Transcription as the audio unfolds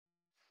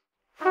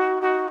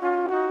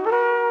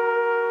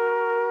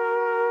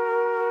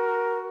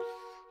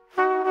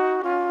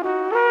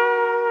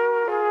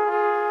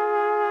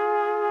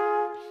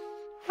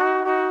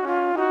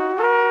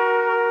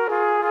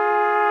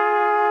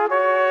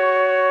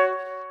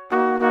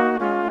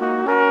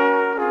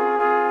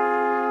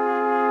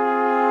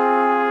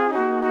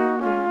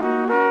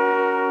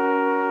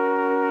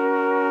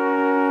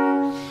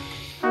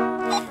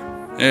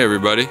Hey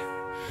everybody,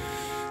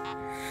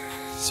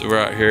 so we're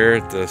out here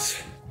at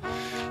this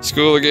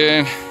school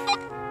again.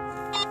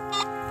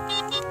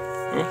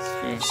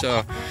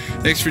 So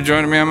thanks for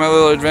joining me on my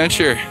little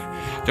adventure.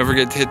 Don't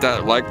forget to hit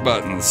that like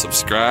button,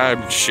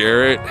 subscribe,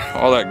 share it,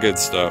 all that good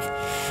stuff.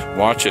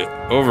 Watch it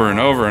over and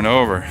over and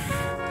over.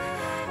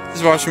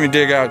 Just watching me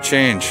dig out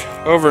change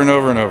over and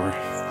over and over.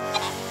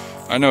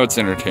 I know it's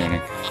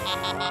entertaining.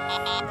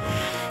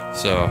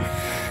 So,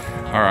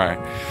 alright.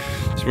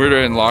 So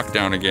we're in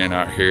lockdown again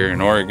out here in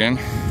Oregon.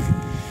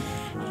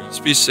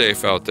 Just be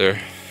safe out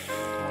there.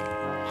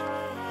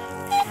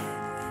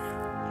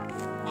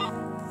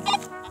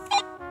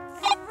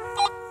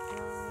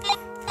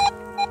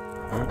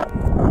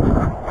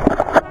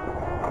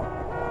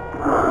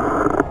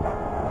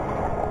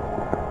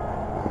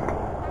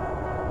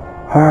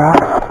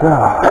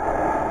 Alright,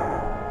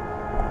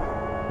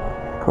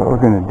 so what we're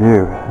gonna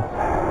do is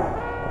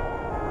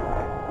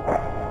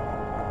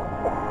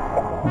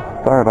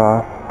let's start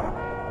off.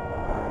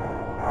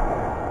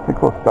 I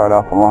think we'll start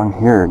off along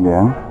here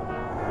again.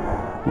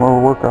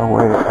 We'll work our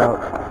way out.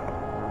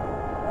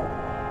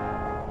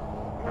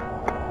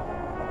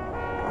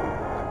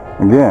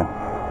 Again,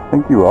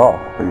 thank you all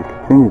for your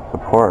continued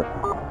support.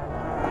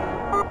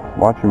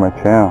 Watching my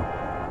channel.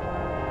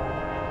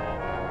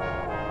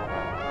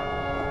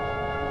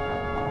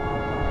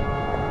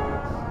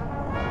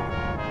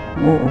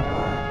 Yeah.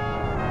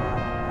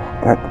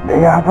 Got the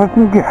day off of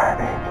some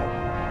garbage.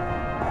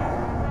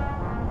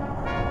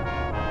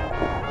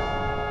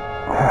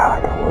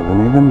 Like I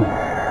wasn't even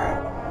there.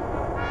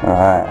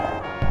 Alright.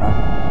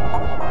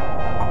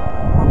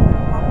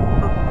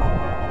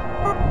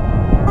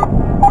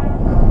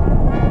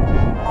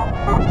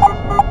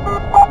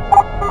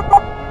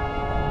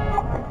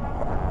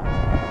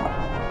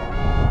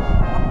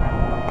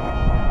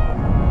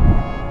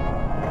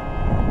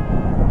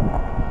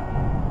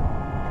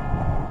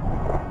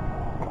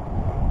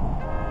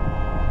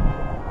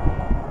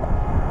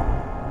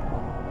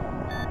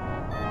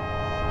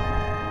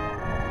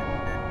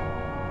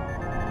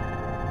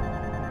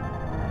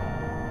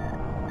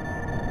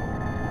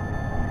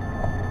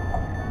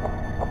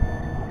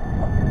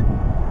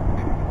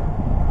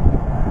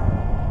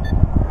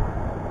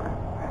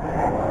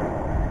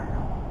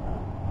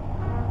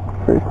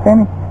 First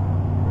penny.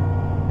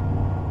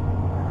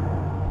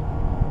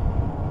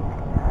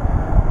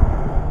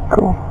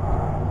 Cool.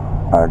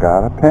 I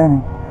got a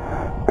penny.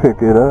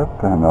 Pick it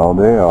up and all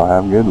day I'll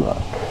have good luck.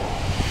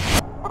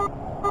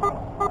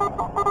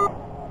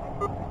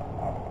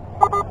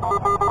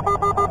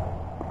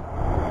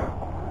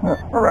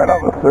 Right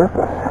on the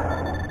surface.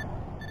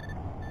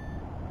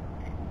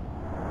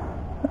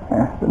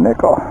 There's the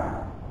nickel.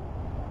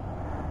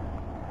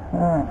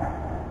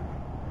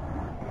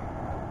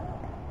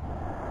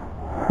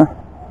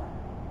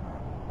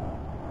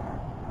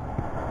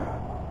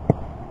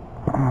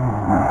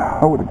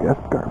 I would have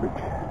guessed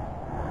garbage.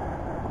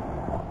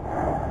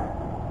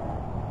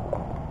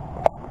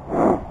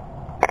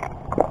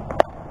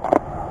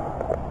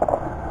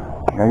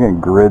 I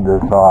can grid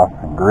this off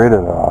and grid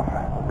it off.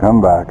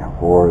 Come back and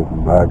forth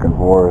and back and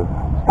forth.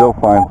 Still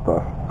find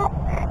stuff.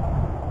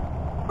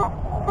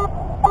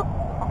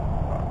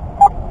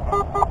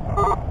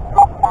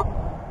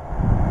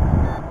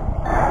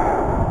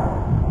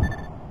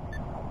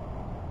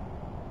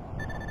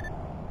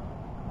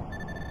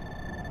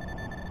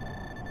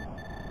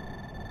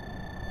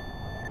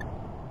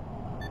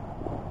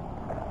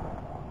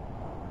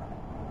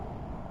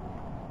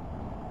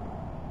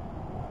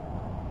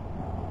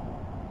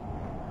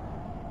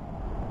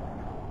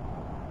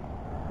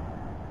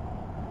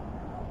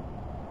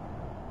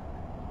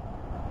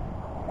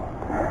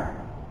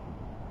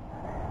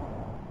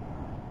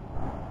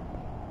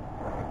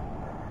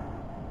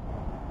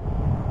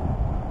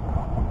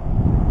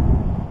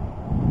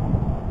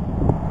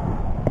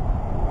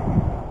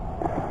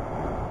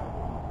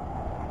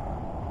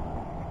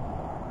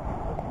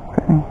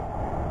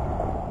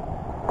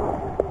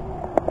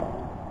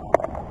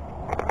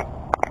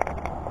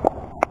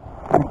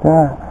 Like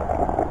that.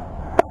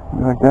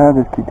 Like that,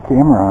 just keep the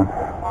camera on.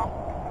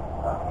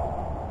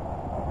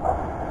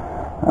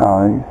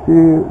 Now, you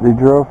see, they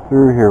drove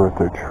through here with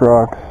their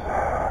trucks.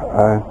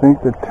 I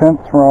think the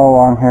tents were all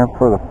along here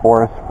for the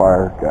forest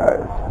fire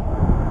guys.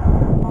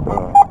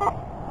 So.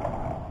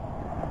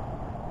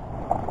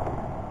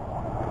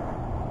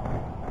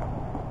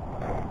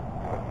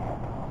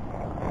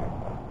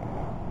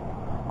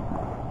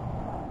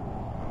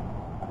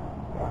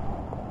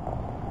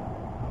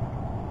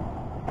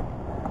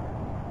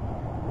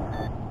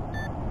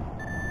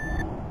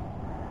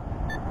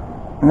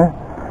 Yeah.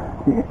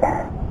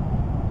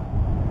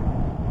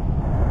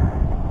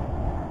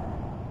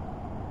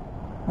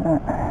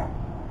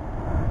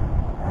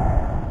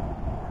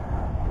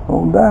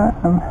 Old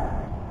dime.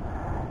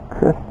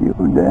 Crusty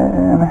old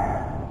dime.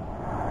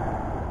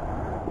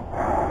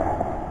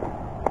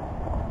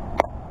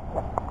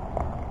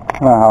 I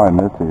don't know how I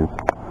missed these.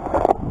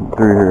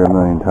 Through here a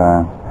million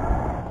times.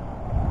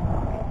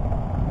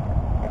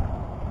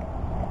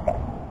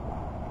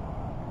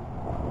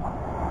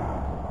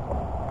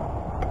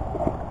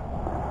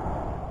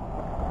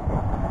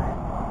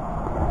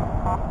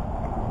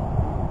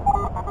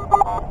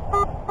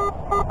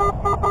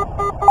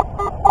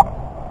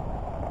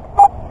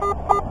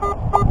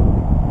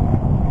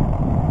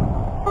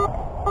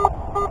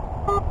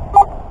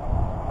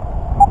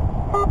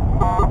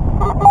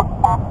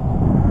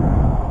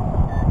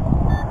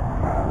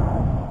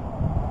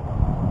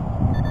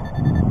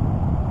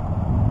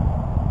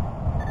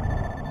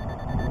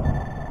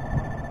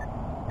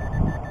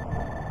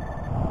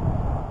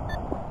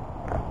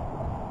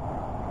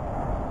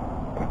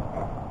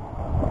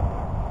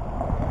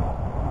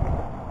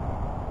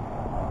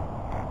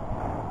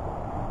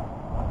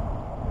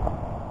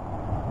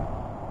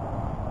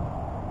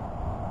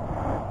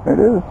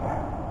 There it is.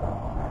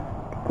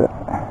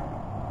 Get that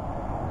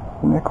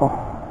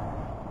nickel.